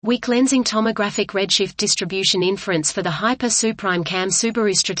Weak lensing tomographic redshift distribution inference for the Hyper Suprime-Cam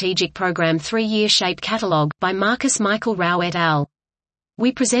Subaru Strategic Program 3-year shape catalogue, by Marcus Michael Rao et al.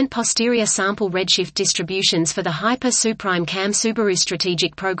 We present posterior sample redshift distributions for the Hyper Suprime-Cam Subaru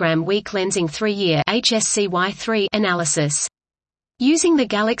Strategic Program weak lensing 3-year HSCY3 analysis. Using the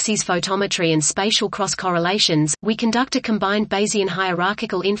galaxy's photometry and spatial cross-correlations, we conduct a combined Bayesian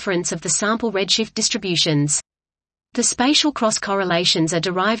hierarchical inference of the sample redshift distributions. The spatial cross-correlations are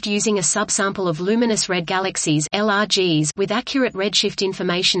derived using a subsample of luminous red galaxies (LRGs) with accurate redshift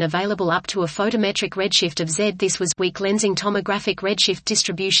information available up to a photometric redshift of Z. This was weak lensing tomographic redshift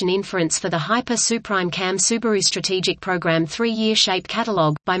distribution inference for the Hyper Suprime-Cam Subaru Strategic Program 3-year shape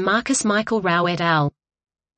catalogue, by Marcus Michael Rao et al.